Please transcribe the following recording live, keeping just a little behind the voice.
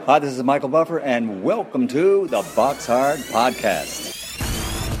Hi, this is Michael Buffer, and welcome to the Box Hard Podcast.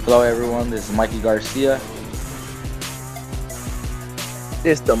 Hello, everyone. This is Mikey Garcia.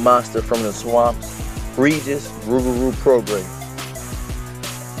 This the monster from the swamps, Regis Rougarou Prograis.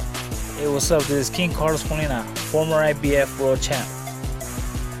 Hey, what's up? This is King Carlos Molina, former IBF world champ.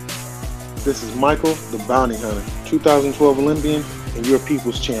 This is Michael, the Bounty Hunter, 2012 Olympian and your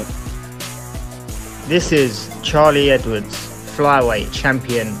people's champ. This is Charlie Edwards, flyweight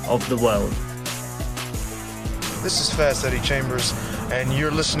champion of the world. This is Fast Eddie Chambers, and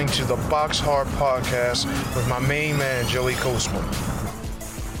you're listening to the Box Hard Podcast with my main man, Joey Coastman.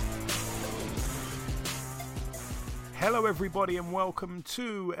 Hello, everybody, and welcome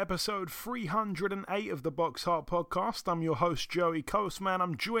to episode 308 of the Box Hard Podcast. I'm your host, Joey Coastman.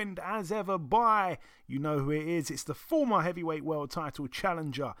 I'm joined, as ever, by, you know who it is, it's the former heavyweight world title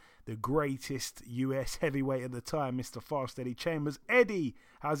challenger, the greatest US heavyweight at the time, Mr. Fast Eddie Chambers. Eddie,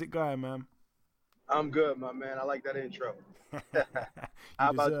 how's it going, man? I'm good, my man. I like that intro. How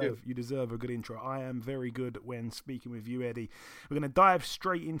about you? You deserve a good intro. I am very good when speaking with you, Eddie. We're going to dive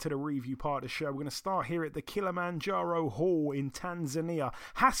straight into the review part of the show. We're going to start here at the Kilimanjaro Hall in Tanzania.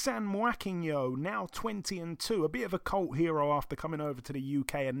 Hassan Mwakinyo, now 20-2, a bit of a cult hero after coming over to the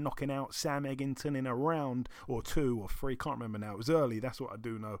UK and knocking out Sam Eggington in a round or two or three. Can't remember now. It was early. That's what I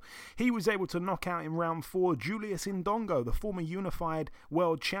do know. He was able to knock out in round 4 Julius Indongo, the former unified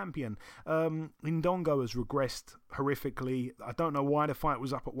world champion. Indongo has regressed horrifically. I don't know why the fight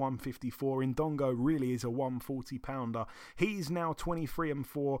was up at 154. Indongo really is a 140-pounder. He's now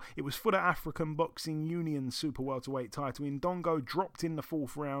 23-4. It was for the African Boxing Union Super Welterweight title. Indongo dropped in the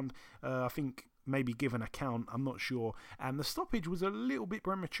 4th round. I think maybe given a count, I'm not sure, and the stoppage was a little bit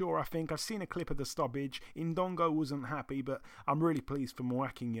premature. I think I've seen a clip of the stoppage. Indongo wasn't happy, but I'm really pleased for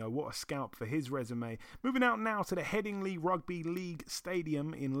Mwakinyo. What a scalp for his resume. Moving out now to the Headingley Rugby League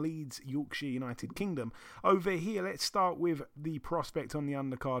Stadium in Leeds, Yorkshire, United Kingdom. Over here, let's start with the prospect on the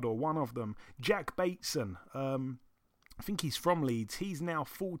undercard, or one of them, Jack Bateson. I think he's from Leeds. He's now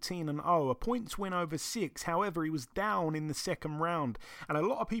 14-0, a points win over 6. However, he was down in the 2nd round, and a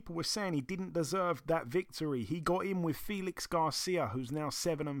lot of people were saying he didn't deserve that victory. He got in with Felix Garcia, who's now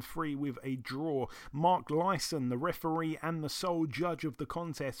 7-3 with a draw. Mark Lyson, the referee and the sole judge of the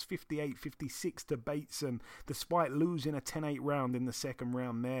contest, 58-56 to Bateson, despite losing a 10-8 round in the 2nd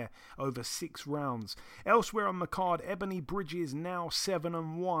round there, over 6 rounds. Elsewhere on the card, Ebony Bridges, now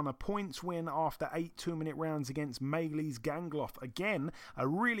 7-1, a points win after 8 2-minute rounds against Mayleys Gangloff. Again, a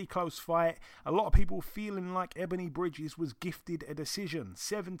really close fight. A lot of people feeling like Ebony Bridges was gifted a decision.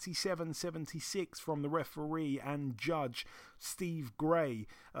 77-76 from the referee and judge Steve Gray.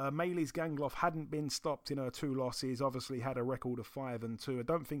 Mayleys Gangloff hadn't been stopped in her 2 losses, obviously had a record of 5-2. I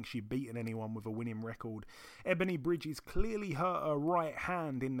don't think she'd beaten anyone with a winning record. Ebony Bridges clearly hurt her right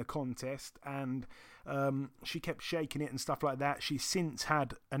hand in the contest, and she kept shaking it and stuff like that. She's since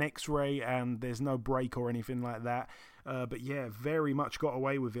had an x-ray and there's no break or anything like that. But yeah, very much got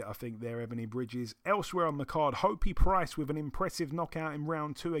away with it, I think, there, Ebony Bridges. Elsewhere on the card, Hopi Price with an impressive knockout in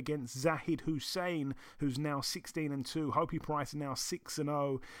round 2 against Zahid Hussein, who's now 16-2. Hopi Price now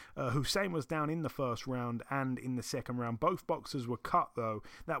 6-0. Hussein was down in the 1st round and in the 2nd round. Both boxers were cut, though.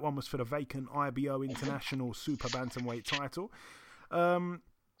 That one was for the vacant IBO International Super Bantamweight title.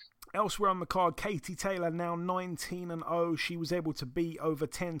 Elsewhere on the card, Katie Taylor now 19-0. She was able to beat over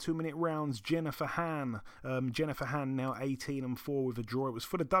 10 2-minute rounds Jennifer Han. Jennifer Han now 18-4 with a draw. It was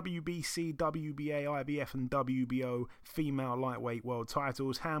for the WBC, WBA, IBF and WBO female lightweight world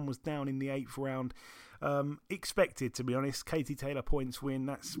titles. Han was down in the 8th round. Expected, to be honest. Katie Taylor points win.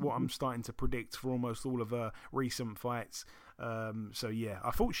 That's what I'm starting to predict for almost all of her recent fights. So yeah,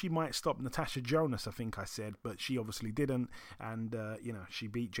 I thought she might stop Natasha Jonas, I think I said, but she obviously didn't, and she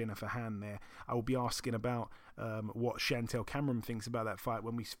beat Jennifer Han there. I will be asking about what Chantel Cameron thinks about that fight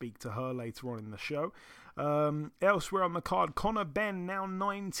when we speak to her later on in the show. Elsewhere on the card, Conor Benn now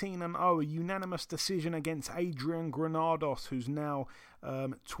 19-0, a unanimous decision against Adrian Granados, who's now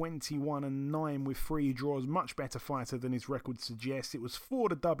 21-9 with 3 draws. Much better fighter than his record suggests. It was for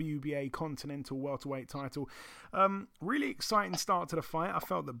the WBA Continental Welterweight title. Really exciting start to the fight. I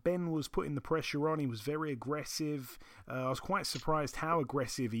felt that Ben was putting the pressure on. He was very aggressive. I was quite surprised how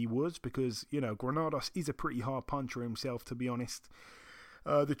aggressive he was because, Granados is a pretty hard puncher himself, to be honest.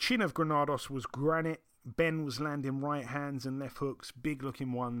 The chin of Granados was granite. Ben was landing right hands and left hooks, big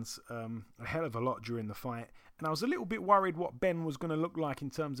looking ones, a hell of a lot during the fight. And I was a little bit worried what Ben was going to look like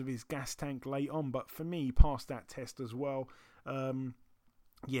in terms of his gas tank late on, but for me, he passed that test as well.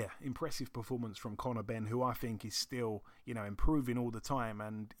 Yeah, impressive performance from Conor Benn, who I think is still, improving all the time.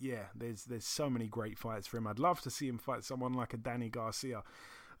 And yeah, there's so many great fights for him. I'd love to see him fight someone like a Danny Garcia.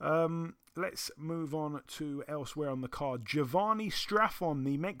 Let's move on to elsewhere on the card. Giovanni Straffon,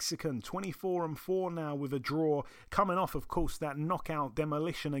 the Mexican, 24-4 now with a draw, coming off, of course, that knockout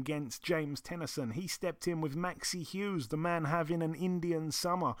demolition against James Tennyson. He stepped in with Maxi Hughes, the man having an Indian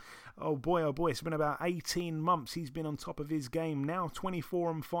summer. Oh boy, it's been about 18 months. He's been on top of his game. Now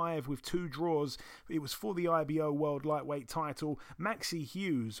 24-5 with 2 draws. It was for the IBO World Lightweight title. Maxi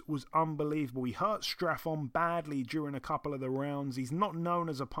Hughes was unbelievable. He hurt Straffon badly during a couple of the rounds. He's not known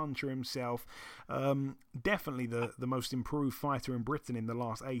as a puncher himself. Definitely the most improved fighter in Britain in the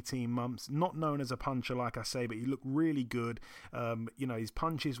last 18 months. Not known as a puncher, like I say, but he looked really good. His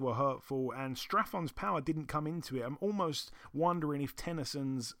punches were hurtful, and Straffon's power didn't come into it. I'm almost wondering if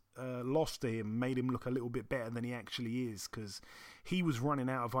Tennyson's loss to him made him look a little bit better than he actually is, because he was running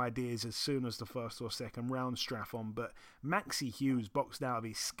out of ideas as soon as the first or second round, Straffon. But Maxi Hughes boxed out of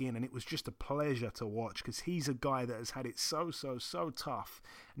his skin, and it was just a pleasure to watch, because he's a guy that has had it so tough.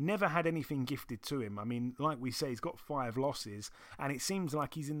 Never had anything gifted to him. I mean, like we say, he's got 5 losses, and it seems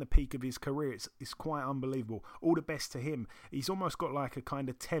like he's in the peak of his career. It's quite unbelievable. All the best to him. He's almost got like a kind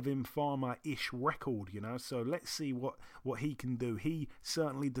of Tevin Farmer-ish record, so let's see what he can do. He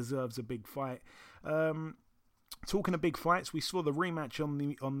certainly deserves a big fight. Talking of big fights, we saw the rematch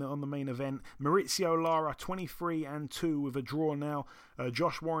on the main event. Maurizio Lara 23-2 with a draw now.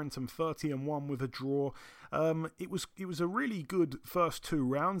 Josh Warrington 30-1 with a draw. It was a really good first 2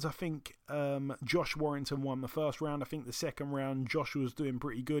 rounds. I think Josh Warrington won the first round. I think the second round Josh was doing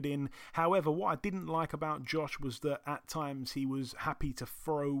pretty good in. However, what I didn't like about Josh was that at times he was happy to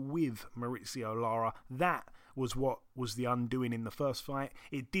throw with Maurizio Lara. That was what was the undoing in the first fight.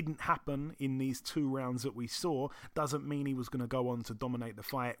 It didn't happen in these 2 rounds that we saw. Doesn't mean he was going to go on to dominate the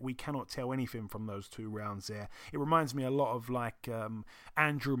fight. We cannot tell anything from those 2 rounds there. It reminds me a lot of like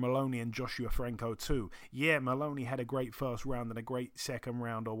Andrew Maloney and Joshua Franco too. Yeah, Maloney had a great first round and a great second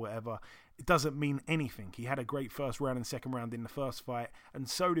round or whatever. It doesn't mean anything. He had a great first round and second round in the first fight, and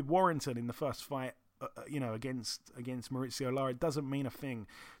so did Warrington in the first fight. Against Maurizio Lara. It doesn't mean a thing.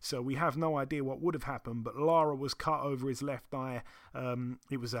 So we have no idea what would have happened, but Lara was cut over his left eye.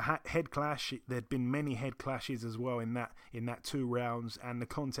 It was a head clash. There'd been many head clashes as well in that 2 rounds, and the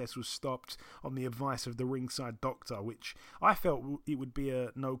contest was stopped on the advice of the ringside doctor, which I felt it would be a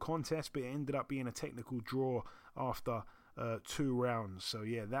no contest, but it ended up being a technical draw after 2 rounds. So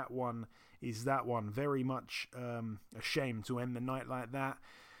yeah, that one is that one. Very much a shame to end the night like that.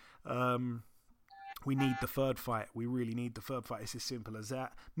 We need the third fight. We really need the third fight. It's as simple as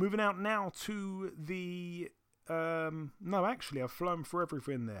that. Moving out now to the... no, actually, I've flown through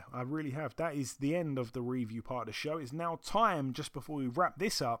everything there. I really have. That is the end of the review part of the show. It's now time, just before we wrap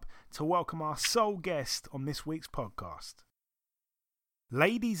this up, to welcome our sole guest on this week's podcast.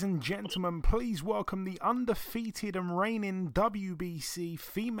 Ladies and gentlemen, please welcome the undefeated and reigning WBC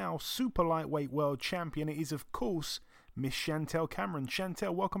female super lightweight world champion. It is, of course, Miss Chantel Cameron.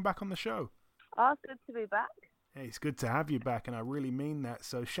 Chantel, welcome back on the show. Oh, it's good to be back. Hey, it's good to have you back, and I really mean that.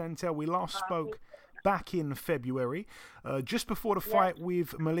 So, Chantel, we last spoke back in February, just before the fight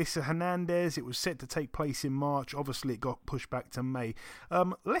with Melissa Hernandez. It was set to take place in March. Obviously, it got pushed back to May.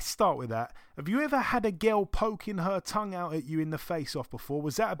 Let's start with that. Have you ever had a girl poking her tongue out at you in the face-off before?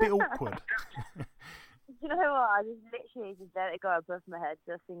 Was that a bit awkward? You know what? I just literally let it go above my head,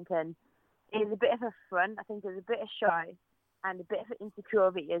 just thinking it was a bit of a front. I think it was a bit of shy and a bit of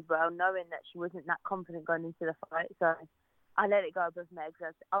insecurity as well, knowing that she wasn't that confident going into the fight. So I let it go above my head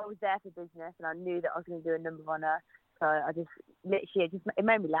because I was there for business and I knew that I was going to do a number on her. So I just literally, it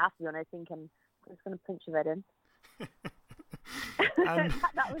made me laugh, to be honest, thinking I'm just going to punch her head in.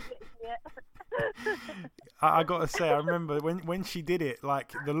 That was literally it. I got to say, I remember when she did it,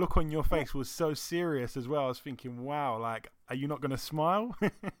 like the look on your face was so serious as well. I was thinking, wow, like, are you not going to smile?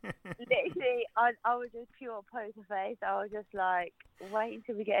 Literally, I was just pure poker face. I was just like, wait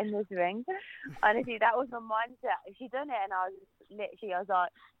until we get in this ring. Honestly, that was my mindset. She done it, and I was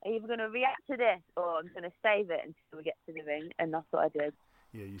like, are you either going to react to this or I'm going to save it until we get to the ring? And that's what I did.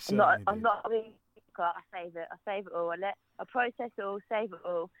 Yeah, you certainly did. I'm not really. I save it all. I process it all, save it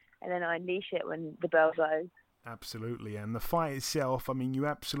all, and then I unleash it when the bell goes. Absolutely. And the fight itself, I mean, you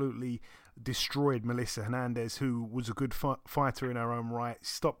absolutely destroyed Melissa Hernandez, who was a good fighter in her own right,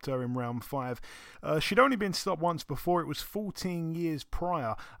 stopped her in round 5. She'd only been stopped once before. It was 14 years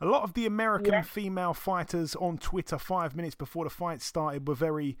prior. A lot of the American female fighters on Twitter 5 minutes before the fight started were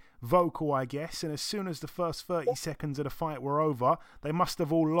very vocal, I guess, and as soon as the first 30 seconds of the fight were over, they must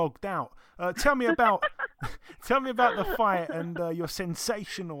have all logged out. Tell me about the fight and your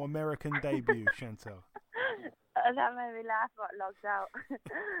sensational American debut, Chantel. That made me laugh. Got logged out.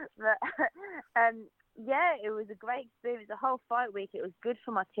 But Yeah, it was a great experience. The whole fight week, it was good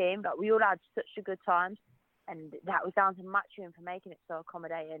for my team. Like, we all had such a good time, and that was down to Matchroom for making it so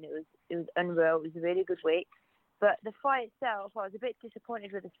accommodating. It was unreal. It was a really good week. But the fight itself, I was a bit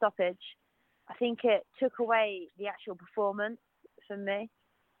disappointed with the stoppage. I think it took away the actual performance from me,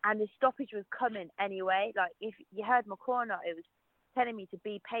 and the stoppage was coming anyway. Like, if you heard my corner, it was telling me to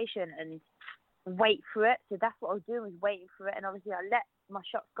be patient and wait for it. So that's what I was doing, was waiting for it. And obviously I let my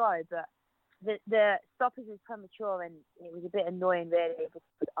shots go, but the stoppage was premature, and it was a bit annoying, really.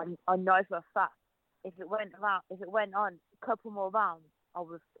 Because I know for a fact if it went on a couple more rounds, I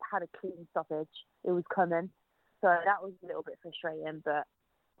would have had a clean stoppage. It was coming, so that was a little bit frustrating. But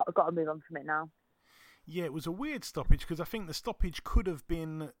I've got to move on from it now. Yeah, it was a weird stoppage because I think the stoppage could have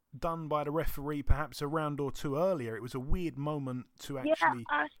been done by the referee perhaps a round or two earlier. It was a weird moment to actually jump in.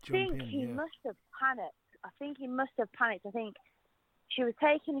 I think he must have panicked. I think she was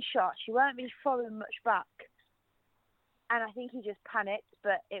taking a shot. She weren't really throwing much back. And I think he just panicked,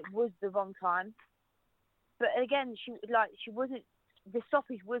 but it was the wrong time. But again, she wasn't, the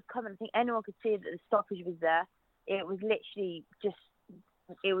stoppage was coming. I think anyone could see that the stoppage was there. It was literally just,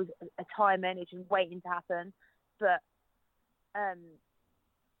 it was a timing, it was just waiting to happen. But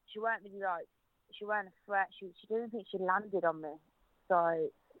she weren't really she weren't a threat. She didn't think she landed on me. So,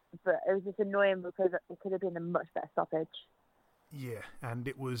 but it was just annoying because it could have been a much better stoppage. Yeah, and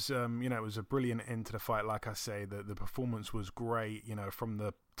it was, it was a brilliant end to the fight. Like I say, the performance was great. From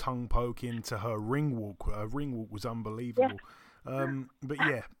the tongue poking to her ring walk. Her ring walk was unbelievable. Yeah. But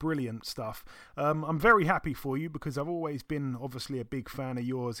yeah, brilliant stuff. I'm very happy for you because I've always been obviously a big fan of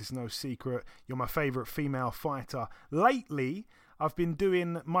yours. It's no secret. You're my favourite female fighter. Lately, I've been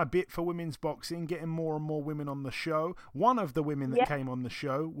doing my bit for women's boxing, getting more and more women on the show. One of the women that came on the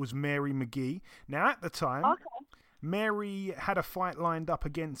show was Mary McGee. Now, at the time, Mary had a fight lined up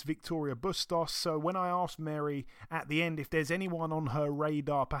against Victoria Bustos, so when I asked Mary at the end if there's anyone on her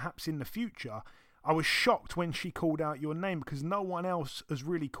radar perhaps in the future, I was shocked when she called out your name because no one else has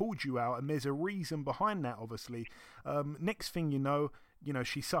really called you out, and there's a reason behind that, obviously. Next thing you know,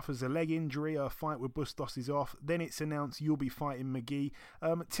 she suffers a leg injury, her fight with Bustos is off, then it's announced you'll be fighting McGee.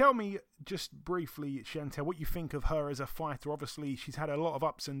 Tell me, just briefly, Chantel, what you think of her as a fighter. Obviously, she's had a lot of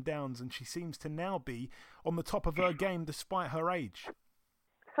ups and downs, and she seems to now be on the top of her game despite her age.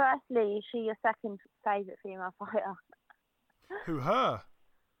 Firstly, is she your second favourite female fighter? Who, her?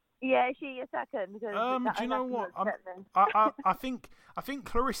 Yeah, is she your second? Because do you know what? I think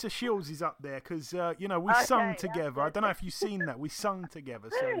Clarissa Shields is up there because we sung together. I don't know if you've seen that. We sung together,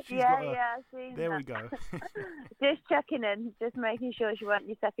 so she's got a... I've seen there that. we go. Just checking in, just making sure she wasn't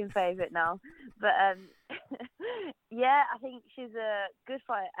your second favourite now. But yeah, I think she's a good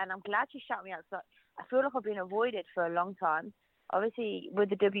fighter, and I'm glad she shouted me out. So I feel like I've been avoided for a long time. Obviously, with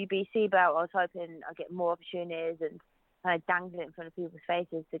the WBC belt, I was hoping I'd get more opportunities and kind of dangle it in front of people's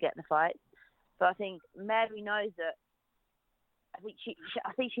faces to get in the fight. But I think Mary knows that. I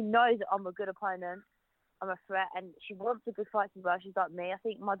think she knows that I'm a good opponent. I'm a threat, and she wants a good fight as well. She's like me. I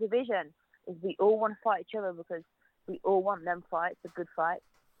think my division is we all want to fight each other because we all want them fights, a good fight.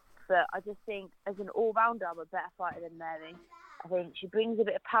 But I just think as an all-rounder, I'm a better fighter than Mary. I think she brings a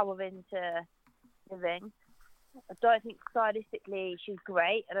bit of power into the ring. I don't think stylistically she's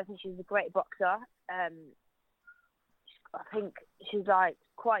great. I don't think she's a great boxer. I think she's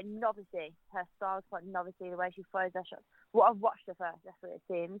quite novice-y. Her style's quite novice-y, the way she throws her shots. What I've watched of her, that's what it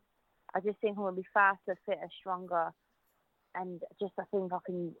seems. I just think I'm going to be faster, fitter, stronger, and I think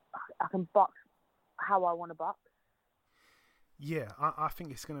I can box how I want to box. Yeah, I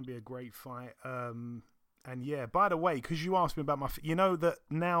think it's going to be a great fight. And yeah, by the way, because you asked me about that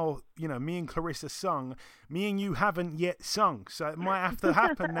now, me and Clarissa sung, me and you haven't yet sung. So it might have to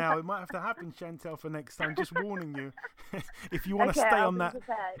happen now. It might have to happen, Chantel, for next time. Just warning you. If you want to stay on that,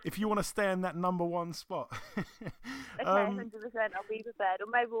 if you want to stay in that number one spot. Okay, 100%. I'll be prepared. Or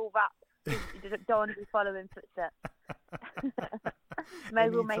maybe we'll rap. You don't want to be following footsteps.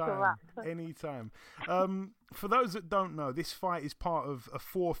 Maybe we'll make a rap. Anytime. For those that don't know, this fight is part of a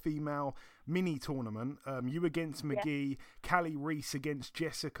 4-female mini tournament. You against McGee, Callie Reese against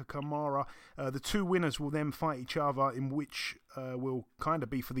Jessica Kamara. The two winners will then fight each other, in which will kind of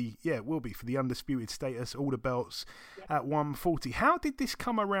be for the undisputed status, all the belts at 140. How did this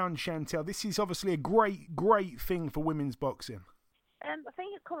come around, Chantel? This is obviously a great thing for women's boxing. I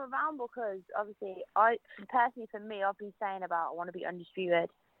think it's come around because obviously, personally for me, I've been saying about I want to be undisputed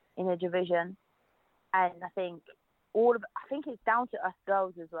in the division, and I think it's down to us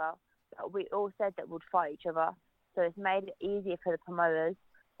girls as well. We all said that we'd fight each other, so it's made it easier for the promoters.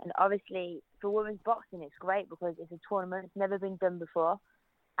 And obviously, for women's boxing, it's great because it's a tournament; it's never been done before.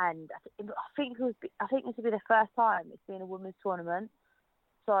 and I think this will be the first time it's been a women's tournament,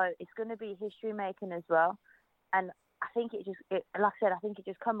 so it's going to be history making as well. And I think like I said, I think it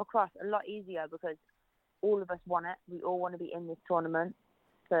just come across a lot easier because all of us want it. We all want to be in this tournament,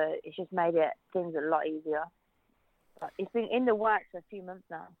 so it's just made things a lot easier. But it's been in the works for a few months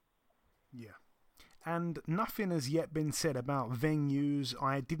now. Yeah. And nothing has yet been said about venues.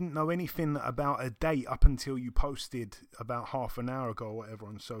 I didn't know anything about a date up until you posted about half an hour ago or whatever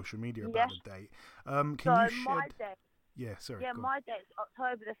on social media about the date. Can you shed... my date... Yeah, sorry. Yeah, my date's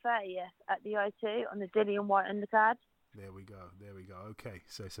October the 30th at the O2 on the Dillian White undercard. There we go. Okay,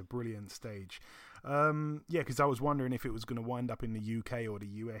 so it's a brilliant stage. Yeah, because I was wondering if it was going to wind up in the UK or the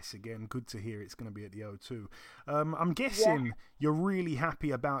US again. Good to hear it's going to be at the O2. I'm guessing you're really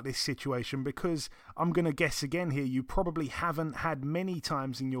happy about this situation because I'm going to guess again here, you probably haven't had many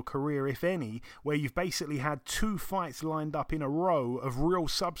times in your career, if any, where you've basically had 2 fights lined up in a row of real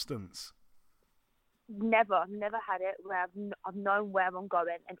substance. Never had it where I've known where I'm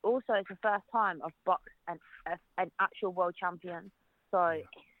going, and also it's the first time I've boxed an actual world champion. So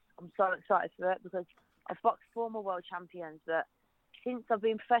I'm so excited for it because I've boxed former world champions, but since I've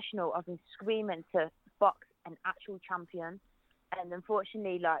been professional, I've been screaming to box an actual champion. And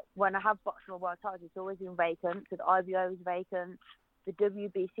unfortunately, like when I have boxed for a world title, it's always been vacant. So the IBO was vacant, the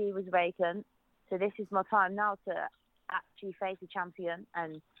WBC was vacant. So this is my time now to actually face a champion.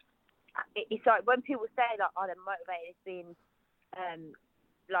 And it's like when people say like, "Oh, they're motivated," it's been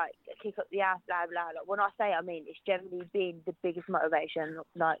like a kick up the ass, blah blah. Like when I say, I mean it's generally been the biggest motivation.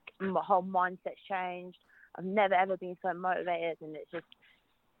 Like my whole mindset's changed. I've never ever been so motivated, and it's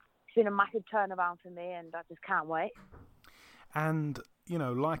been a massive turnaround for me, and I just can't wait. And you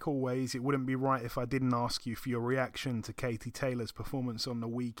know, like always, it wouldn't be right if I didn't ask you for your reaction to Katie Taylor's performance on the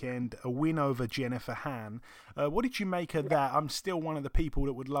weekend, a win over Jennifer Han. What did you make of that? I'm still one of the people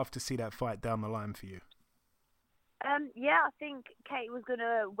that would love to see that fight down the line for you. Yeah, I think Katie was going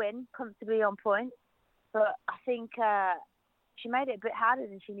to win comfortably on points, but I think she made it a bit harder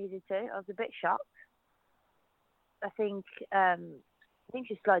than she needed to. I was a bit shocked. I think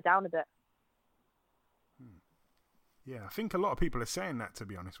she slowed down a bit. Yeah, I think a lot of people are saying that, to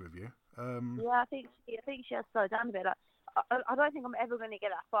be honest with you. Yeah, I think she has slowed down a bit. Like, I don't think I'm ever going to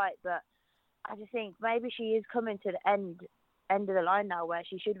get that fight, but I just think maybe she is coming to the end of the line now where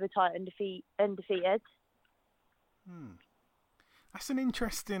she should retire undefeated. That's an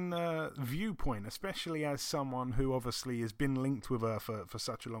interesting viewpoint, especially as someone who obviously has been linked with her for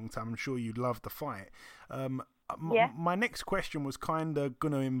such a long time. I'm sure you'd love the fight. My next question was kind of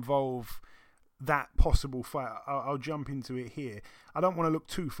going to involve that possible fight. I'll jump into it here. I don't want to look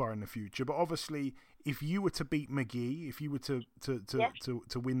too far in the future, but obviously if you were to beat McGee, if you were to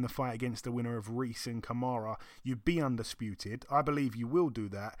win the fight against the winner of Reese and Kamara, you'd be undisputed. I believe you will do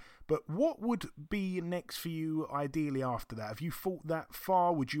that. But what would be next for you ideally after that? Have you fought that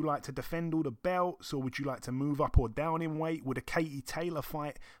far? Would you like to defend all the belts, or would you like to move up or down in weight? Would a Katie Taylor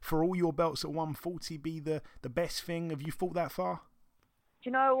fight for all your belts at 140 be the best thing? Have you fought that far? Do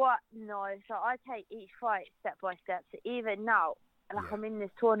you know what? No. So I take each fight step by step. So even now, I'm in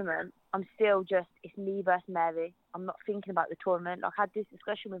this tournament, I'm still just, it's me versus Mary. I'm not thinking about the tournament. Like, I had this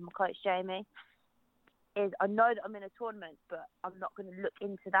discussion with my coach, Jamie, I know that I'm in a tournament, but I'm not going to look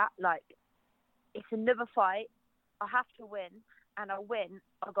into that. Like, it's another fight. I have to win, and I win,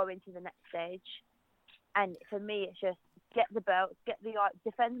 I'll go into the next stage. And for me, it's just get the belt,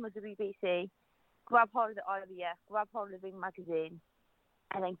 defend my WBC, grab hold of the IBF, grab hold of the Ring Magazine,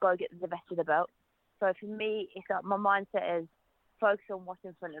 and then go get the rest of the belt. So for me, it's like my mindset is focus on what's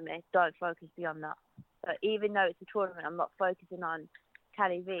in front of me. Don't focus beyond that. So even though it's a tournament, I'm not focusing on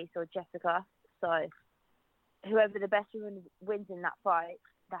Callie Reese or Jessica. So whoever the best woman wins in that fight,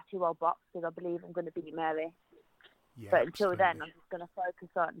 that's who I'll box, because I believe I'm going to beat Mary. Yeah, but until then, I'm just going to focus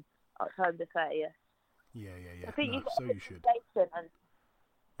on October the 30th. Yeah. I think so you should.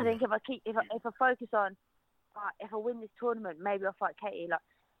 I think if I focus on, if I win this tournament, maybe I'll fight Katie. Like,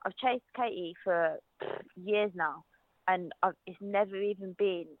 I've chased Katie for years now, and it's never even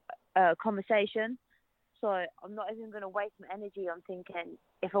been a conversation. So I'm not even going to waste my energy on thinking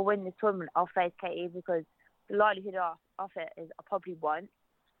if I win this tournament, I'll face Katie, because the likelihood of it is I probably won't.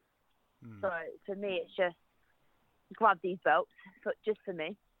 So for me, it's just grab these belts, just for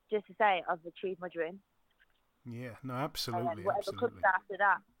me, just to say I've achieved my dream. Yeah, no, absolutely. And then whatever comes after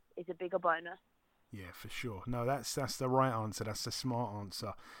that is a bigger bonus. Yeah, for sure. No, that's the right answer. That's the smart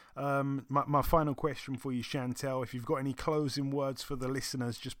answer. My final question for you, Chantel, if you've got any closing words for the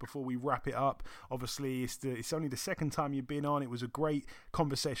listeners just before we wrap it up. Obviously, it's only the second time you've been on. It was a great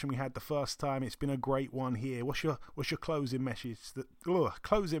conversation we had the first time. It's been a great one here. What's your closing message?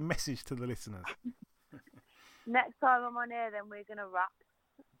 Closing message to the listeners. Next time I'm on here, then we're gonna wrap.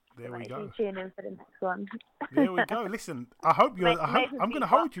 There we go. Tune in for the next one. There we go. Listen, I'm going to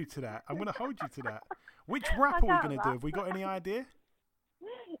hold you to that. Which rap are we going to do? Have we got any idea?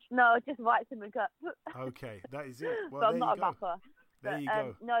 No, just write something up. Okay, that is it. Well, but I'm not a rapper. There you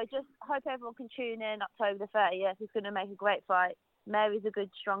go. No, just hope everyone can tune in October the 30th. It's going to make a great fight. Mary's a good,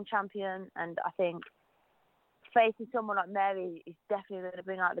 strong champion, and I think facing someone like Mary is definitely going to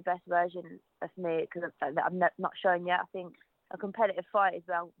bring out the best version of me because I'm not shown yet. I think a competitive fight is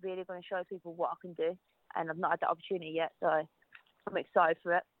where I'm really going to show people what I can do, and I've not had that opportunity yet, so I'm excited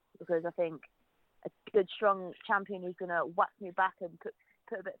for it because I think a good, strong champion who's going to whack me back and put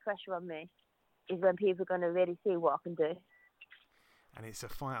a bit of pressure on me is when people are going to really see what I can do. And it's a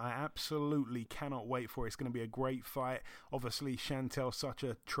fight I absolutely cannot wait for. It's going to be a great fight. Obviously, Chantel's such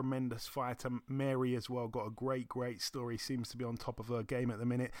a tremendous fighter. Mary as well got a great story. Seems to be on top of her game at the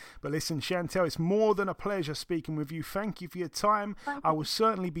minute. But listen, Chantel, it's more than a pleasure speaking with you. Thank you for your time. I will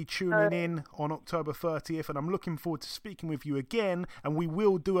certainly be tuning in on October 30th, and I'm looking forward to speaking with you again. And we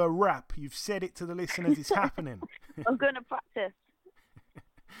will do a wrap. You've said it to the listeners. It's happening. I'm going to practice.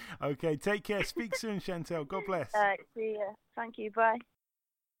 Okay, take care. Speak soon, Chantel. God bless. See ya. Thank you. Bye.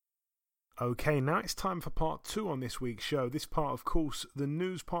 Okay, now it's time for part 2 on this week's show. This part, of course, the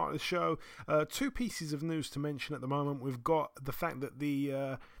news part of the show. 2 pieces of news to mention at the moment. We've got the fact that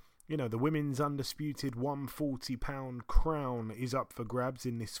the women's undisputed 140-pound crown is up for grabs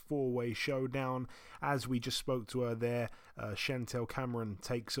in this 4-way showdown. As we just spoke to her there, Chantel Cameron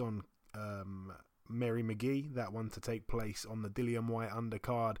takes on Mary McGee, that one to take place on the Dillian White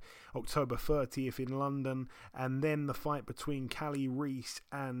undercard October 30th in London, and then the fight between Callie Reese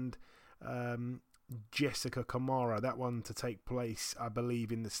and Jessica Kamara, that one to take place I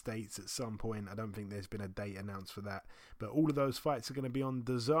believe in the States at some point. I don't think there's been a date announced for that, but all of those fights are going to be on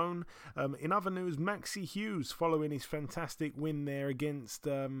DAZN. In other news, Maxie Hughes, following his fantastic win there against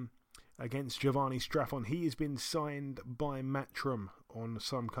Giovanni Straffon, he has been signed by Matchroom on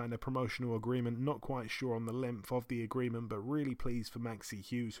some kind of promotional agreement. Not quite sure on the length of the agreement, but really pleased for Maxie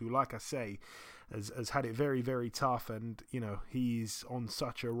Hughes, who, like I say, has had it very, very tough, and he's on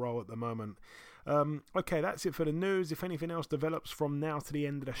such a roll at the moment. Okay, that's it for the news. If anything else develops from now to the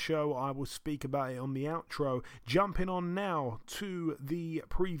end of the show, I will speak about it on the outro. Jumping on now to the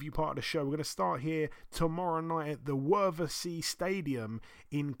preview part of the show. We're going to start here tomorrow night at the Wörthersee Stadium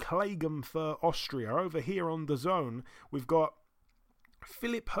in Klagenfurt, Austria. Over here on DAZN, we've got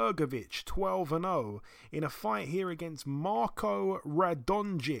Filip Hrgović, 12-0, in a fight here against Marko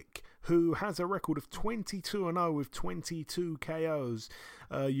Radonjic, who has a record of 22-0 with 22 KOs.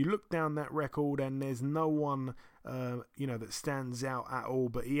 You look down that record and there's no one that stands out at all,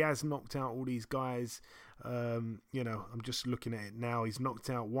 but he has knocked out all these guys. I'm just looking at it now. He's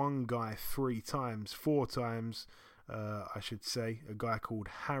knocked out one guy 4 times, I should say, a guy called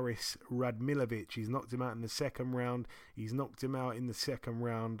Haris Radmilovic. He's knocked him out in the second round. He's knocked him out in the second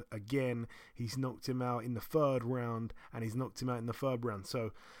round again. He's knocked him out in the third round, and he's knocked him out in the third round.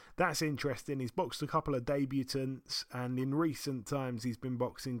 So that's interesting. He's boxed a couple of debutants, and in recent times he's been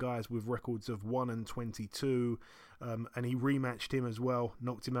boxing guys with records of 1-22, and he rematched him as well,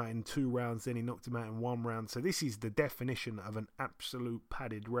 knocked him out in 2 rounds, then he knocked him out in 1 round. So this is the definition of an absolute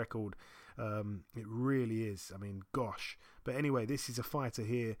padded record. It really is. I mean, gosh. But anyway, this is a fighter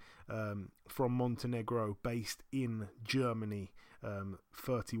here from Montenegro, based in Germany,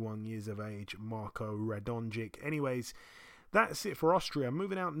 31 years of age, Marko Radonjic. Anyways, that's it for Austria.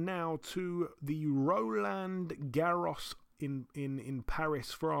 Moving out now to the Roland Garros in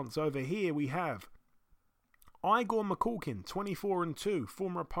Paris, France. Over here we have Igor Mikulkin, 24-2,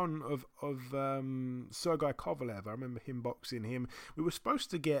 former opponent of Sergei Kovalev. I remember him boxing him. We were supposed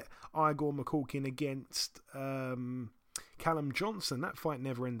to get Igor Mikulkin against Callum Johnson. That fight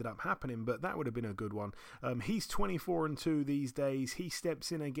never ended up happening, but that would have been a good one. He's 24-2 these days. He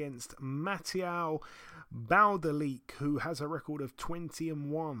steps in against Mathieu Bauderlique, who has a record of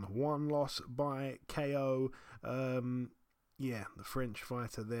 20-1, 1 loss by KO. The French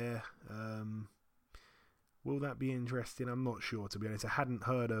fighter there. Will that be interesting? I'm not sure, to be honest. I hadn't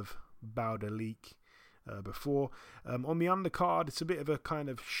heard of Bauderlique before. On the undercard, it's a bit of a kind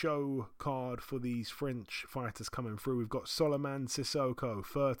of show card for these French fighters coming through. We've got Solomon Sissoko,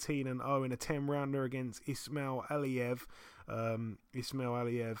 13-0 in a 10-rounder against Ismail Aliev.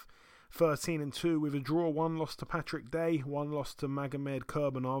 13-2 with a draw, 1 loss to Patrick Day, 1 loss to Magomed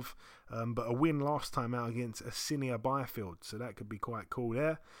Kurbanov, but a win last time out against Asinia Byfield, so that could be quite cool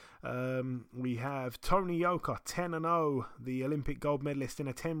there. We have Tony Yoka, 10-0, the Olympic gold medalist in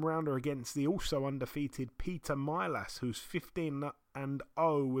a 10-rounder against the also undefeated Peter Milas, who's 15-0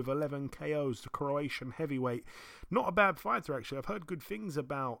 with 11 KOs, the Croatian heavyweight. Not a bad fighter, actually. I've heard good things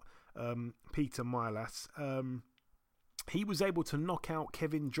about Peter Milas. He was able to knock out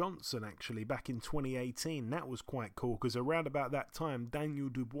Kevin Johnson, actually, back in 2018. That was quite cool, because around about that time, Daniel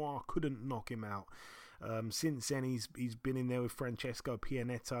Dubois couldn't knock him out. Since then, he's been in there with Francesco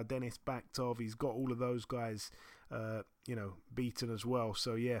Pianetta, Denis Baktov. He's got all of those guys, beaten as well.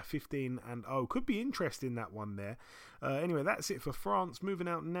 So, yeah, 15-0. Could be interesting, that one there. Anyway, that's it for France. Moving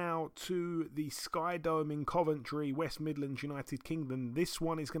out now to the Sky Dome in Coventry, West Midlands, United Kingdom. This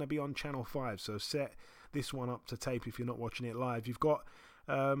one is going to be on Channel 5, so set this one up to tape if you're not watching it live. You've got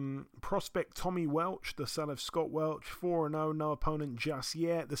prospect Tommy Welch, the son of Scott Welch, 4-0, no opponent just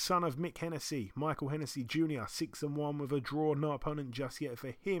yet. The son of Mick Hennessy, Michael Hennessy Jr., 6-1 with a draw, no opponent just yet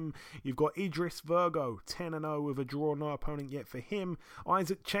for him. You've got Idris Virgo, 10-0 with a draw, no opponent yet for him.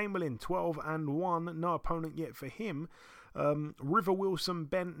 Isaac Chamberlain, 12-1, no opponent yet for him. River Wilson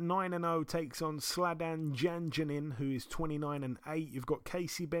Bent, 9-0, takes on Sladan Janjanin, who is 29-8. You've got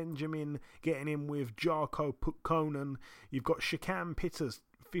Casey Benjamin getting in with Jarko Putkonen. You've got Shakam Pitters,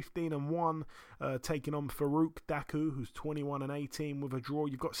 15-1, taking on Farouk Daku, who's 21-18 with a draw.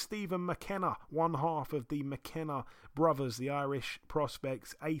 You've got Stephen McKenna, one half of the McKenna brothers, the Irish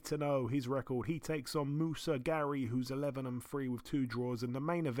prospects, 8-0, his record. He takes on Musa Gary, who's 11-3 with 2 draws. And the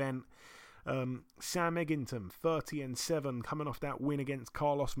main event, Sam Egginton, 30-7, coming off that win against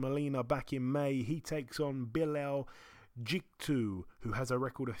Carlos Molina back in May. He takes on Bilal Jiktu, who has a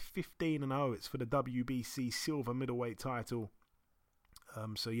record of 15-0. It's for the WBC silver middleweight title.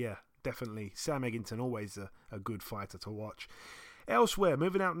 So yeah, definitely Sam Egginton, always a good fighter to watch. Elsewhere,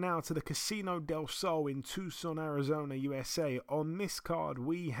 moving out now to the Casino del Sol in Tucson, Arizona, USA. On this card,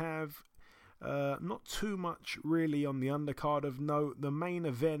 we have not too much really on the undercard of note. The main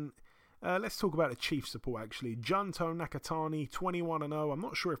event, let's talk about the chief support, actually. Junto Nakatani, 21-0. I'm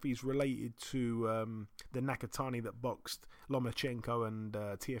not sure if he's related to the Nakatani that boxed Lomachenko and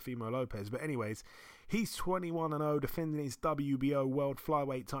Teofimo Lopez. But anyways, he's 21-0, defending his WBO World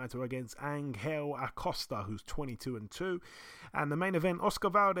Flyweight title against Angel Acosta, who's 22-2. And the main event, Oscar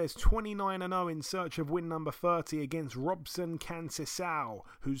Valdez, 29-0 in search of win number 30 against Robson Cancesao,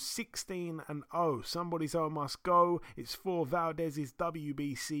 who's 16-0. Somebody's own must go. It's for Valdez's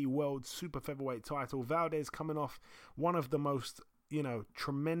WBC World Super Featherweight title. Valdez coming off one of the most,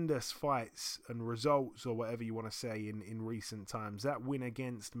 tremendous fights and results, or whatever you want to say, in recent times. That win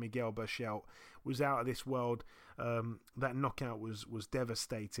against Miguel Berchelt was out of this world. That knockout was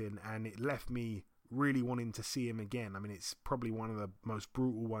devastating, and it left me really wanting to see him again. I mean, it's probably one of the most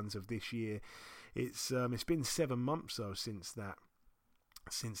brutal ones of this year. It's been 7 months though since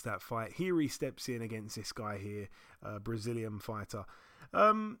that fight. Here he steps in against this guy here, Brazilian fighter.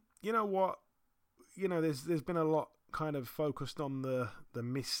 You know what? There's been a lot kind of focused on the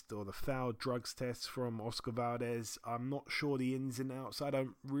missed or the fouled drugs tests from Oscar Valdez. I'm not sure the ins and outs. I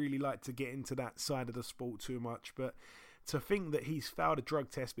don't really like to get into that side of the sport too much, but to think that he's fouled a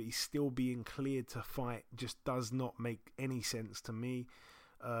drug test but he's still being cleared to fight just does not make any sense to me.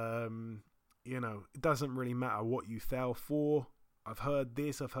 It doesn't really matter what you foul for. I've heard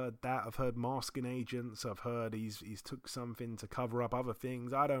this, I've heard that, I've heard masking agents, I've heard he's took something to cover up other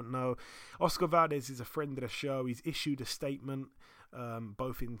things. I don't know. Oscar Valdez is a friend of the show. He's issued a statement,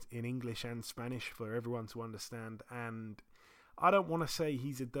 both in English and Spanish for everyone to understand. And I don't want to say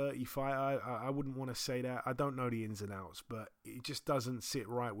he's a dirty fighter. I wouldn't want to say that. I don't know the ins and outs, but it just doesn't sit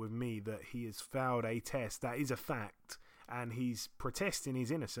right with me that he has fouled a test. That is a fact. And he's protesting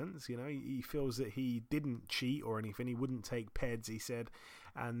his innocence. He feels that he didn't cheat or anything. He wouldn't take PEDs, he said.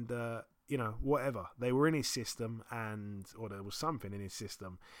 And, whatever. They were in his system, or there was something in his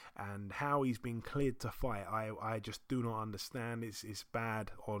system. And how he's been cleared to fight, I just do not understand. It's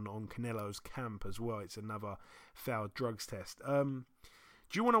bad on Canelo's camp as well. It's another failed drugs test. Do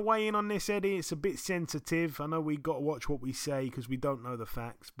you want to weigh in on this, Eddie? It's a bit sensitive. I know we got to watch what we say because we don't know the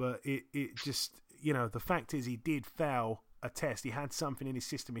facts. But it just... the fact is he did foul a test. He had something in his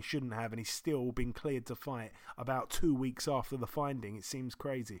system he shouldn't have, and he's still been cleared to fight about 2 weeks after the finding. It seems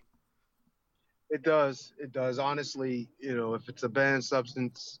crazy. It does. Honestly, if it's a banned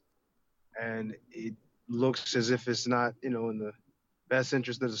substance and it looks as if it's not, in the best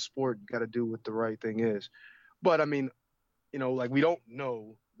interest of the sport, you got to do what the right thing is. But I mean, we don't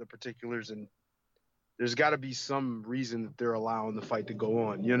know the particulars, and there's got to be some reason that they're allowing the fight to go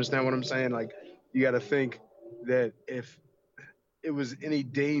on. You understand what I'm saying? Like, you got to think that if it was any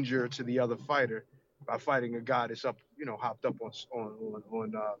danger to the other fighter by fighting a guy that's up, hopped up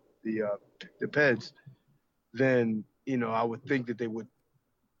on the PEDs, then I would think that they would,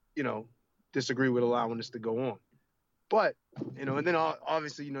 disagree with allowing this to go on. But and then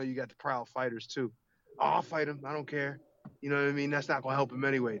obviously you got the proud fighters too. Oh, I'll fight him. I don't care. You know what I mean? That's not gonna help him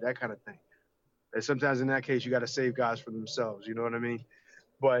anyway. That kind of thing. And sometimes in that case, you got to save guys for themselves. You know what I mean?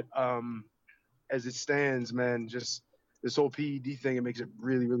 But as it stands, man, just this whole PED thing, it makes it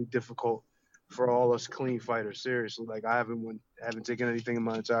really, really difficult for all us clean fighters. Seriously, like I haven't taken anything in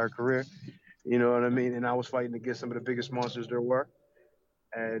my entire career. You know what I mean? And I was fighting against some of the biggest monsters there were,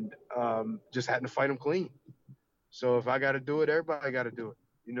 and just had to fight them clean. So if I got to do it, everybody got to do it.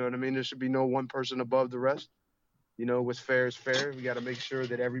 You know what I mean? There should be no one person above the rest. What's fair is fair. We got to make sure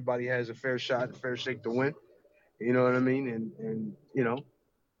that everybody has a fair shot, a fair shake to win. You know what I mean? And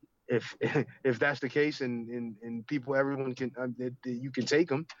if that's the case, and everyone can, you can take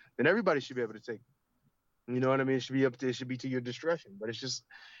them, then everybody should be able to take them. You know what I mean? It should be to your discretion. But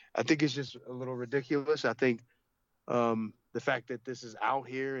I think it's just a little ridiculous. I think the fact that this is out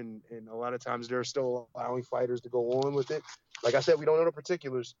here, and a lot of times they're still allowing fighters to go on with it. Like I said, we don't know the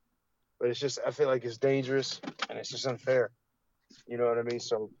particulars. But I feel like it's dangerous and it's just unfair. You know what I mean?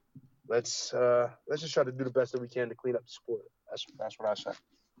 So let's just try to do the best that we can to clean up the sport. That's what I say.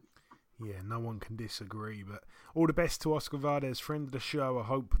 Yeah, no one can disagree. But all the best to Oscar Valdez, friend of the show. I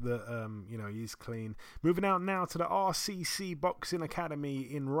hope that he's clean. Moving out now to the RCC Boxing Academy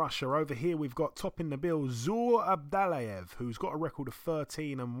in Russia. Over here we've got topping the bill Zur Abdalayev, who's got a record of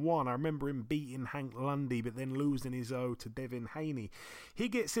 13-1. I remember him beating Hank Lundy, but then losing his O to Devin Haney. He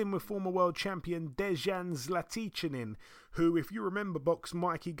gets in with former world champion Dejan Zlaticanin, who, if you remember, boxed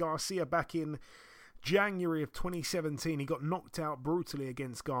Mikey Garcia back in January of 2017. He got knocked out brutally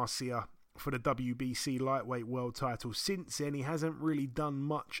against Garcia for the WBC lightweight world title. Since then, he hasn't really done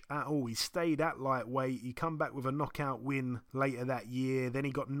much at all. He stayed at lightweight. He come back with a knockout win later that year. Then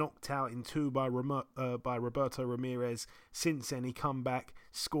he got knocked out in two by Roberto Ramirez. Since then, he come back,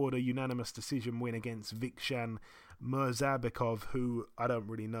 scored a unanimous decision win against Vikshan Mirzabekov, who I don't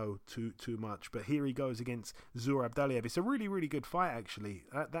really know too much, but here he goes against Zur Abdalayev. It's a really, really good fight, actually.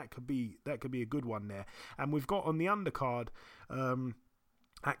 That could be a good one there. And we've got on the undercard,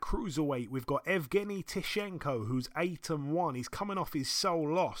 at cruiserweight, we've got Evgeny Tishenko, who's 8-1. He's coming off his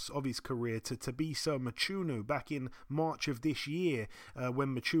sole loss of his career to Tabiso Machunu back in March of this year,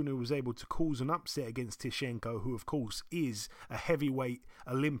 when Machunu was able to cause an upset against Tishenko, who of course is a heavyweight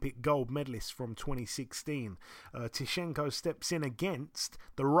Olympic gold medalist from 2016. Tishenko steps in against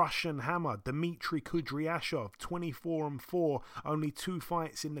the Russian hammer, Dmitry Kudryashov, 24-4. Only 2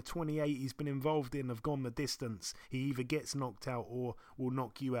 fights in the 28 he's been involved in have gone the distance. He either gets knocked out or will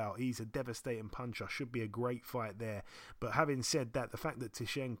knock you out. He's a devastating puncher. Should be a great fight there. But having said that, the fact that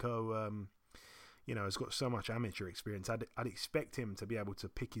Tishenko has got so much amateur experience, I'd expect him to be able to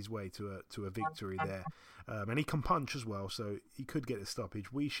pick his way to a victory there. And he can punch as well, so he could get a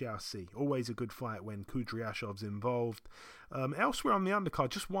stoppage. We shall see. Always a good fight when Kudryashov's involved. Elsewhere on the undercard,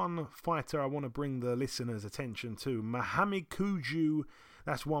 just one fighter I want to bring the listeners' attention to. Mohamed Kuju.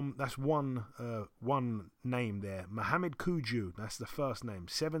 That's one name there. Mohamed Kuju, that's the first name.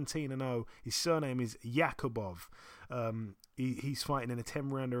 17-0. His surname is Yakubov. He's fighting in a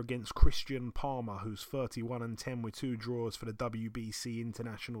 10-rounder against Christian Palmer, who's 31-10 with 2 draws for the WBC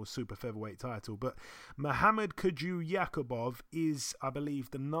International Super Featherweight title. But Mohamed Kuju Yakubov is, I believe,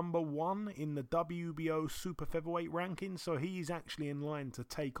 the number 1 in the WBO Super Featherweight ranking. So he's actually in line to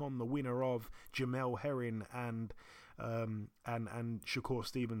take on the winner of Jamel Herring and Shakur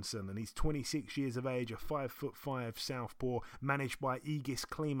Stevenson, and he's 26 years of age, a 5'5" southpaw, managed by Egis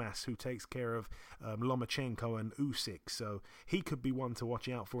Klimas, who takes care of Lomachenko and Usyk, so he could be one to watch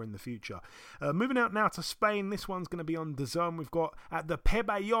out for in the future. Moving out now to Spain, this one's going to be on DAZN. We've got at the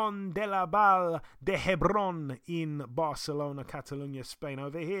Pabellón de la Bal de Hebron in Barcelona, Catalonia, Spain.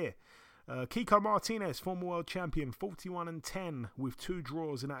 Over here, Kiko Martinez, former world champion, 41-10 with 2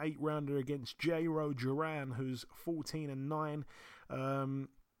 draws in an 8-rounder against Jairo Duran, who's 14-9.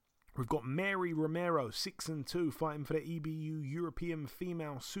 We've got Mary Romero, 6-2, fighting for the EBU European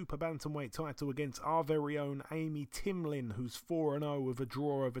Female Super Bantamweight title against our very own Amy Timlin, who's 4-0 with a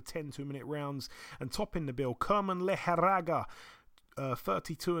draw over 10 2-minute rounds. And topping the bill, Kerman Lejaraga,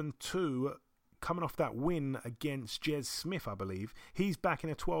 32-2. Coming off that win against Jez Smith, I believe. He's back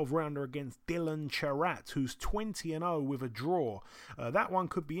in a 12-rounder against Dylan Charat, who's 20-0 with a draw. That one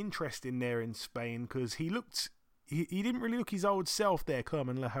could be interesting there in Spain, because he looked he didn't really look his old self there,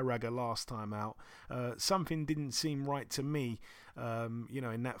 Kerman Leharaga, last time out. Something didn't seem right to me,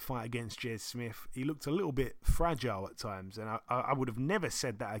 in that fight against Jez Smith. He looked a little bit fragile at times, and I would have never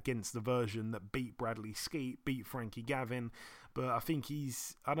said that against the version that beat Bradley Skeet, beat Frankie Gavin, but I think he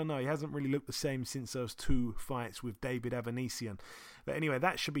hasn't really looked the same since those 2 fights with David Avanesian. But anyway,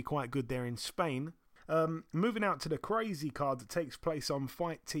 that should be quite good there in Spain. Moving out to the crazy card that takes place on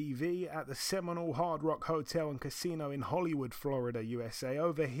Fight TV at the Seminole Hard Rock Hotel and Casino in Hollywood, Florida, USA.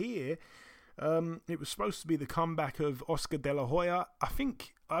 Over here, it was supposed to be the comeback of Oscar De La Hoya. I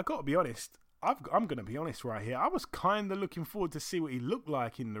think, I got to be honest, I'm going to be honest right here. I was kind of looking forward to see what he looked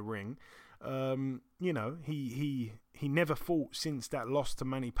like in the ring. He never fought since that loss to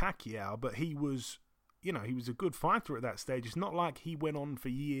Manny Pacquiao, but he was a good fighter at that stage. It's not like he went on for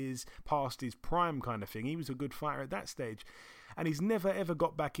years past his prime kind of thing. He was a good fighter at that stage, and he's never ever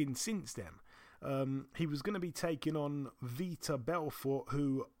got back in since then. He was going to be taking on Vita Belfort,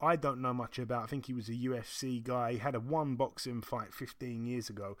 who I don't know much about. I think he was a UFC guy. He had a 1 boxing fight 15 years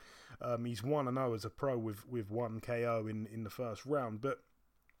ago. He's 1-0 as a pro with 1 KO in the first round. But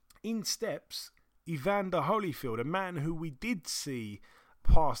in steps Evander Holyfield, a man who we did see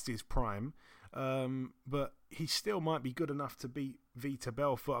past his prime, but he still might be good enough to beat Vita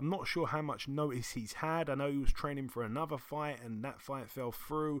Belfort. I'm not sure how much notice he's had. I know he was training for another fight and that fight fell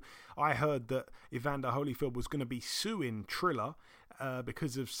through. I heard that Evander Holyfield was going to be suing Triller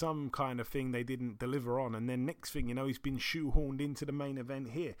because of some kind of thing they didn't deliver on, and then next thing you know, he's been shoehorned into the main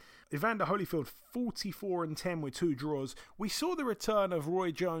event here. Evander Holyfield 44-10 with 2 draws. We saw the return of Roy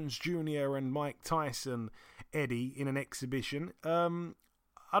Jones Jr. and Mike Tyson, Eddie, in an exhibition.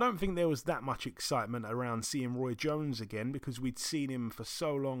 I don't think there was that much excitement around seeing Roy Jones again because we'd seen him for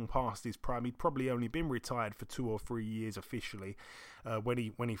so long past his prime. He'd probably only been retired for 2 or 3 years officially when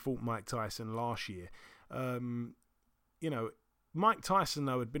he fought Mike Tyson last year. Mike Tyson,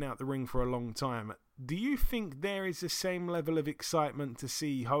 though, had been out the ring for a long time. Do you think there is the same level of excitement to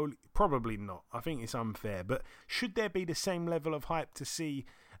see Probably not. I think it's unfair. But should there be the same level of hype to see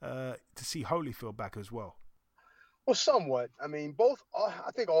Holyfield back as well? Well, somewhat. I mean,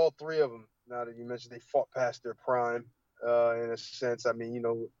 I think all 3 of them, now that you mentioned, they fought past their prime in a sense. I mean,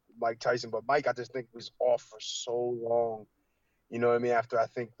 Mike Tyson, but Mike, I just think was off for so long. You know what I mean? After I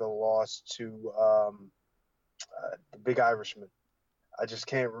think the loss to the Big Irishman. I just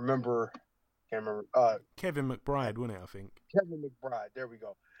can't remember. Kevin McBride, wasn't it? I think Kevin McBride. There we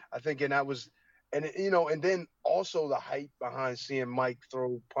go. I think, and that was, and then also the hype behind seeing Mike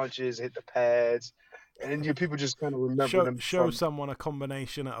throw punches, hit the pads, and people just kind of remember them. Show someone a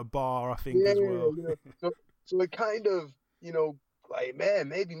combination at a bar, I think, as well. So it kind of, like, man,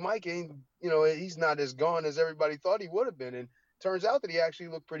 maybe Mike ain't, he's not as gone as everybody thought he would have been, and turns out that he actually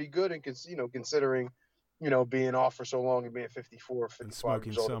looked pretty good, and considering. Being off for so long and being 54, 55 and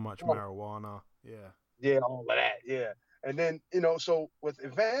smoking years old. so much marijuana. Yeah. Yeah, all of that. Yeah. And then, so with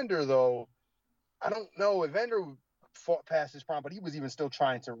Evander, though, I don't know. Evander fought past his prime, but he was even still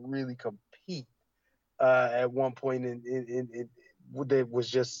trying to really compete at one point. And it was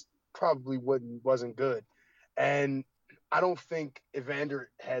just probably wasn't good. And I don't think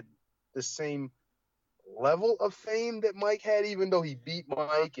Evander had the same level of fame that Mike had, even though he beat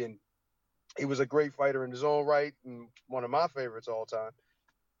Mike and he was a great fighter in his own right and one of my favorites all time.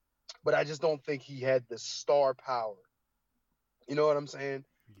 But I just don't think he had the star power. You know what I'm saying?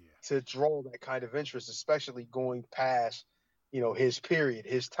 Yeah. To draw that kind of interest, especially going past, his period,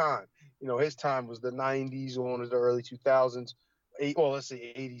 his time. His time was the 90s on to the early 2000s. Let's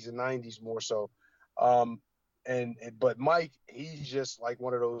say 80s and 90s more so. But Mike, he's just like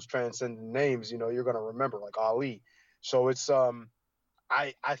one of those transcendent names, you're going to remember, like Ali. So it's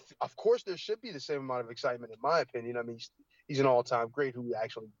of course, there should be the same amount of excitement, in my opinion. I mean, he's an all-time great who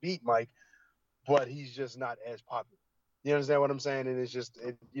actually beat Mike, but he's just not as popular. You understand what I'm saying? And it's just,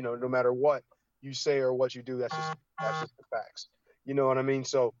 no matter what you say or what you do, that's just the facts. You know what I mean?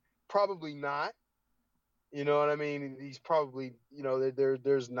 So probably not. You know what I mean? He's probably,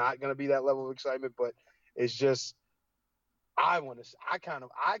 there's not going to be that level of excitement, but it's just, I kind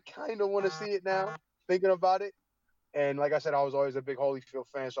of want to see it now, thinking about it. And like I said, I was always a big Holyfield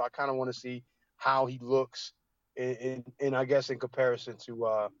fan, so I kind of want to see how he looks, in I guess in comparison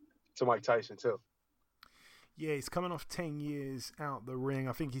to Mike Tyson too. Yeah, he's coming off 10 years out the ring.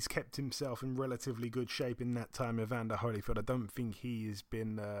 I think he's kept himself in relatively good shape in that time, Evander Holyfield. I don't think he has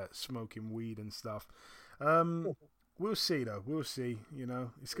been smoking weed and stuff. We'll see, though. We'll see.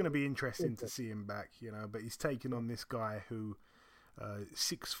 It's going to be interesting to see him back. But he's taking on this guy who.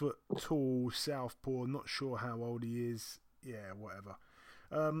 6 foot tall, southpaw, not sure how old he is. Yeah, whatever.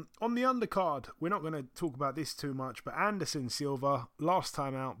 On the undercard, we're not going to talk about this too much, but Anderson Silva, last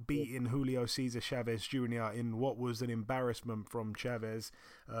time out, beating Julio Cesar Chavez Jr. in what was an embarrassment from Chavez.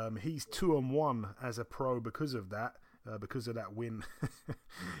 He's 2-1 as a pro because of that win.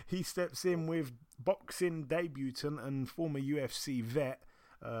 He steps in with boxing debutant and former UFC vet,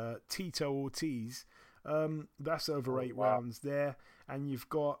 Tito Ortiz. That's over 8 rounds there. And you've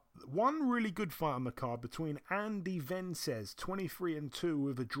got one really good fight on the card between Andy Vences, 23-2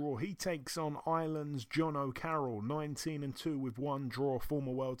 with a draw. He takes on Ireland's John O'Carroll, 19-2 with one draw.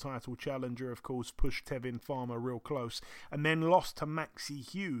 Former world title challenger, of course, pushed Tevin Farmer real close. And then lost to Maxie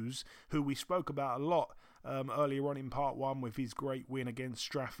Hughes, who we spoke about a lot earlier on in part 1 with his great win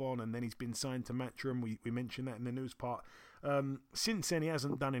against Straffon, and then he's been signed to Matchroom. We mentioned that in the news part. Since then, he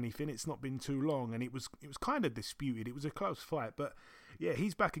hasn't done anything. It's not been too long, and it was kind of disputed. It was a close fight, but yeah,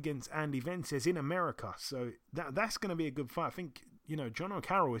 he's back against Andy Vences in America, so that's going to be a good fight. I think, John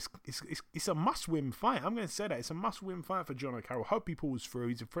O'Carroll it's a must-win fight. I'm going to say that it's a must-win fight for John O'Carroll. Hope he pulls through.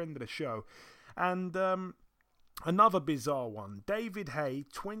 He's a friend of the show, and another bizarre one. David Haye,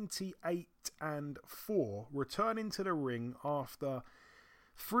 28-4, returning to the ring after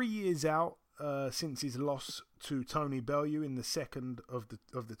 3 years out. Since his loss to Tony Bellew in the second of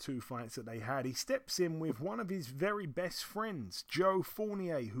the two fights that they had, he steps in with one of his very best friends, Joe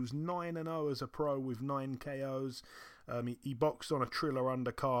Fournier, who's 9-0 as a pro with 9 KOs. He boxed on a Triller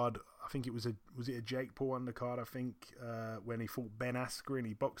undercard. I think it was a Jake Paul undercard. I think when he fought Ben Askren,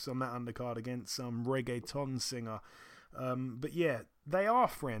 he boxed on that undercard against some reggaeton singer. But yeah, they are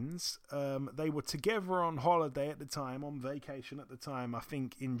friends. They were together on holiday at the time, on vacation at the time. I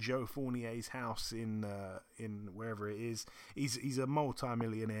think in Joe Fournier's house in wherever it is. He's a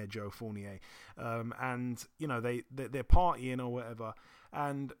multi-millionaire, Joe Fournier, and they're partying or whatever.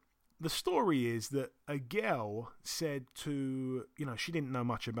 And the story is that a girl said to, she didn't know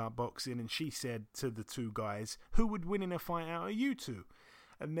much about boxing, and she said to the two guys, "Who would win in a fight out of you two?"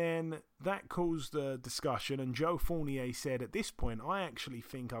 And then that caused a discussion, and Joe Fournier said, at this point, I actually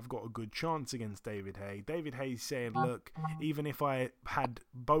think I've got a good chance against David Haye. David Haye's saying, look, even if I had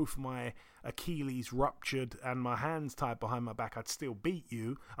both my Achilles ruptured and my hands tied behind my back, I'd still beat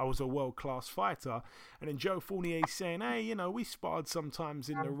you. I was a world-class fighter. And then Joe Fournier's saying, hey, we sparred sometimes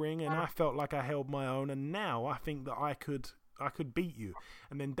in the ring, and I felt like I held my own, and now I think that I could beat you.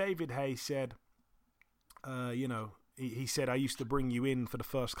 And then David Haye said, he said, I used to bring you in for the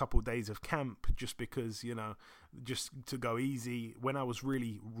first couple of days of camp just because, just to go easy. When I was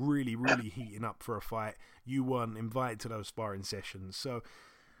really, really, really heating up for a fight, you weren't invited to those sparring sessions. So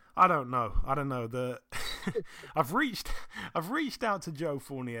I don't know. I've reached out to Joe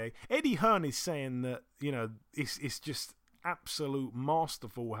Fournier. Eddie Hearn is saying that, it's just absolute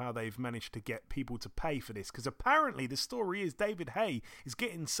masterful how they've managed to get people to pay for this, because apparently the story is David Haye is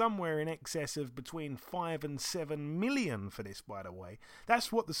getting somewhere in excess of between 5 and 7 million for this, by the way.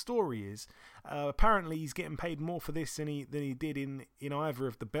 That's what the story is. Apparently he's getting paid more for this than he did in either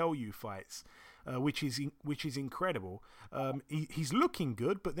of the Bellew fights, which is incredible. He's looking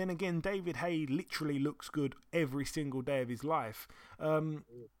good, but then again, David Haye literally looks good every single day of his life.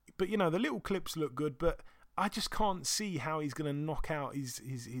 But the little clips look good, but I just can't see how he's going to knock out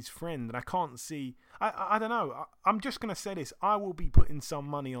his friend. And I can't see... I don't know. I'm just going to say this. I will be putting some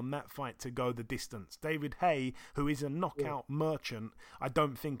money on that fight to go the distance. David Haye, who is a knockout merchant, I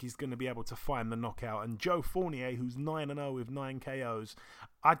don't think he's going to be able to find the knockout. And Joe Fournier, who's 9-0 with 9 KOs,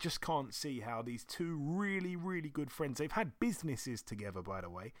 I just can't see how these two really, really good friends... They've had businesses together, by the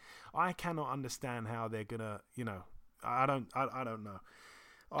way. I cannot understand how they're going to... I don't know.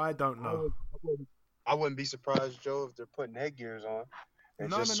 I don't know. I wouldn't be surprised, Joe, if they're putting headgears on.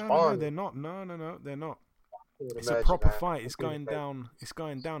 No, they're not. No, they're not. It's a proper fight. It's going down. It's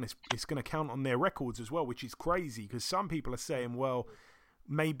going to count on their records as well, which is crazy because some people are saying, well,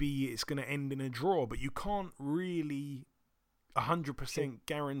 maybe it's going to end in a draw, but you can't really 100%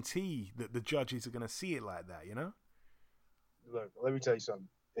 guarantee that the judges are going to see it like that, Look, let me tell you something.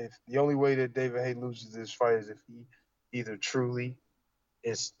 If the only way that David Haye loses this fight is if he either truly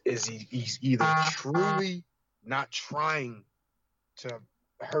he's either truly not trying to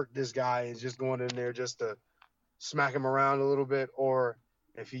hurt this guy and just going in there just to smack him around a little bit, or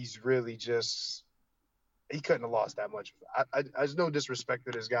if he's really just he couldn't have lost that much. There's no disrespect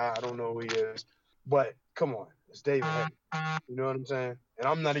to this guy. I don't know who he is, but come on, it's David Haye. You know what I'm saying? And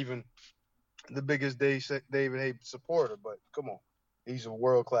I'm not even the biggest David Haye supporter, but come on, he's a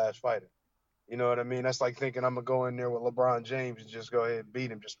world-class fighter. You know what I mean? That's like thinking I'm going to go in there with LeBron James and just go ahead and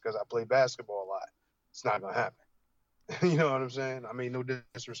beat him just because I play basketball a lot. It's not going to happen. You know what I'm saying? I mean, no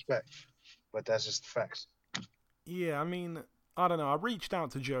disrespect, but that's just the facts. Yeah, I mean, I don't know. I reached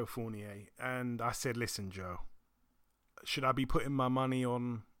out to Joe Fournier and I said, listen, Joe, should I be putting my money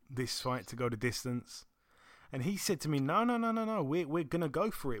on this fight to go the distance? And he said to me, no, we're going to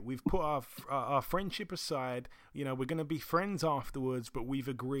go for it. We've put our friendship aside. You know, we're going to be friends afterwards, but we've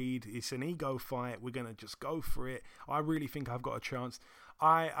agreed it's an ego fight. We're going to just go for it. I really think I've got a chance.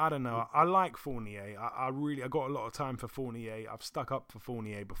 I don't know. I like Fournier. I got a lot of time for Fournier. I've stuck up for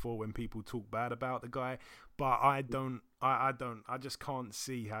Fournier before when people talk bad about the guy, but I just can't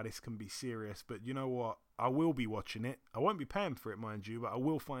see how this can be serious. But you know what? I will be watching it. I won't be paying for it, mind you, but I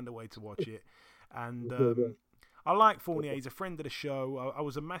will find a way to watch it. And I like Fournier. He's a friend of the show. I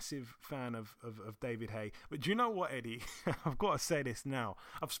was a massive fan of David Haye. But do you know what, Eddie? I've got to say this now.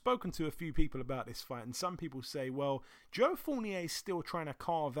 I've spoken to a few people about this fight, and some people say, well, Joe Fournier is still trying to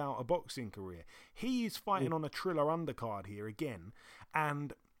carve out a boxing career. He is fighting on a Triller undercard here again,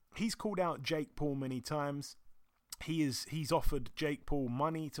 and he's called out Jake Paul many times. He's offered Jake Paul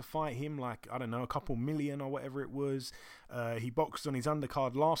money to fight him, like, I don't know, a couple million or whatever it was. He boxed on his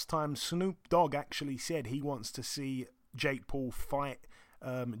undercard last time. Snoop Dogg actually said he wants to see Jake Paul fight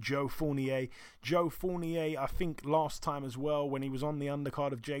Joe Fournier. Joe Fournier, I think last time as well, when he was on the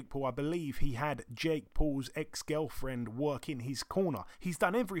undercard of Jake Paul, I believe he had Jake Paul's ex-girlfriend work in his corner. He's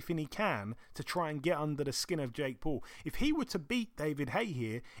done everything he can to try and get under the skin of Jake Paul. If he were to beat David Haye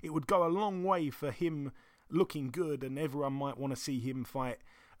here, it would go a long way for him looking good, and everyone might want to see him fight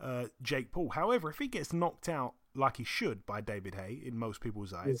Jake Paul. However, if he gets knocked out like he should by David Haye, in most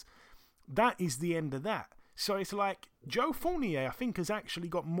people's eyes, that is the end of that. So it's like Joe Fournier, I think, has actually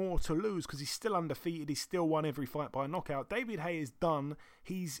got more to lose because he's still undefeated. He's still won every fight by a knockout. David Haye is done.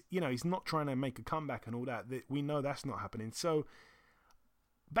 He's not trying to make a comeback and all that. We know that's not happening. So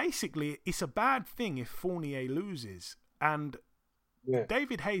basically, it's a bad thing if Fournier loses. And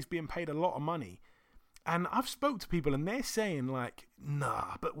David Haye's being paid a lot of money. And I've spoke to people and they're saying like,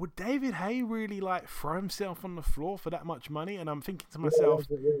 nah, but would David Haye really like throw himself on the floor for that much money? And I'm thinking to myself,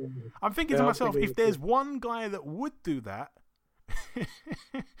 if there's one guy that would do that,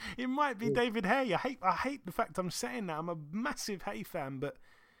 it might be David Haye. I hate the fact I'm saying that. I'm a massive Haye fan, but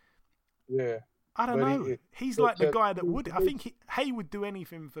I don't know. He's like the guy that would. I think Haye would do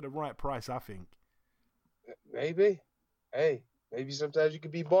anything for the right price, I think. Maybe. Hey, maybe sometimes you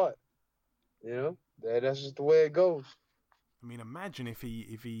could be bought. You know? That's just the way it goes. I mean, imagine if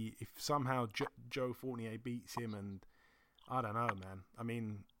somehow Joe Fournier beats him, and I don't know, man. I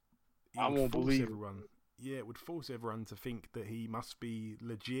mean, I won't believe everyone. Yeah, it would force everyone to think that he must be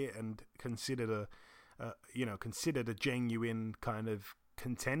legit and considered a genuine kind of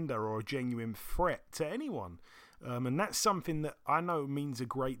contender or a genuine threat to anyone. And that's something that I know means a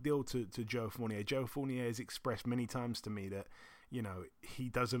great deal to Joe Fournier. Joe Fournier has expressed many times to me that, he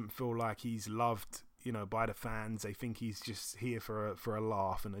doesn't feel like he's loved, by the fans. They think he's just here for a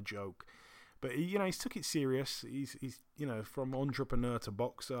laugh and a joke. But, he's took it serious. He's from entrepreneur to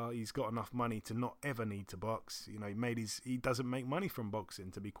boxer. He's got enough money to not ever need to box. He doesn't make money from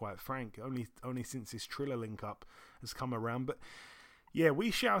boxing, to be quite frank. Only since this Triller link up has come around. But yeah,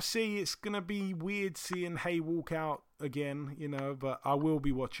 we shall see. It's going to be weird seeing Haye walk out again, but I will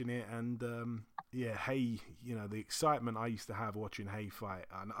be watching it. And, Haye, the excitement I used to have watching Haye fight.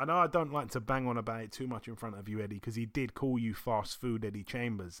 And I know I don't like to bang on about it too much in front of you, Eddie, because he did call you fast food Eddie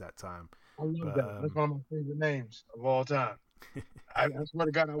Chambers that time. I love that. That's one of my favorite names of all time. I swear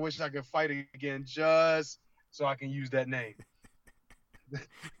to God, I wish I could fight again just so I can use that name.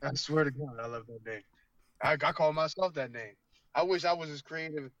 I swear to God, I love that name. I call myself that name. I wish I was as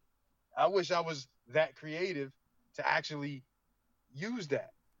creative. I wish I was that creative to actually use that.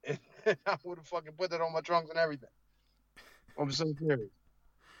 And I would have fucking put that on my trunks and everything. I'm so serious.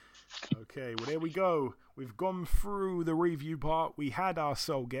 Okay, well, there we go. We've gone through the review part. We had our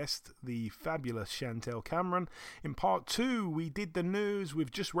sole guest, the fabulous Chantel Cameron. In part 2, we did the news.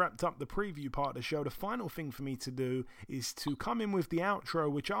 We've just wrapped up the preview part of the show. The final thing for me to do is to come in with the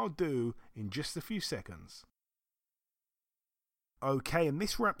outro, which I'll do in just a few seconds. Okay, and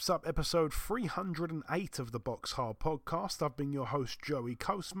this wraps up episode 308 of the Box Hard podcast. I've been your host, Joey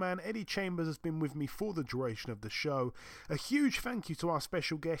Coastman. Eddie Chambers has been with me for the duration of the show. A huge thank you to our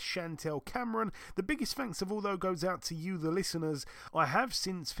special guest, Chantel Cameron. The biggest thanks of all, though, goes out to you, the listeners. I have,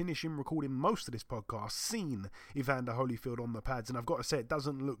 since finishing recording most of this podcast, seen Evander Holyfield on the pads, and I've got to say, it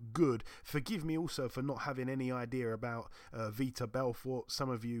doesn't look good. Forgive me also for not having any idea about Vita Belfort. Some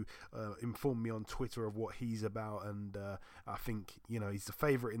of you informed me on Twitter of what he's about, and I think he's the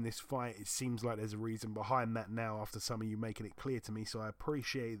favourite in this fight. It seems like there's a reason behind that now after some of you making it clear to me, so I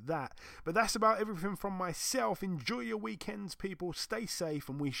appreciate that. But that's about everything from myself. Enjoy your weekends, people. Stay safe,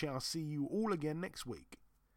 and we shall see you all again next week.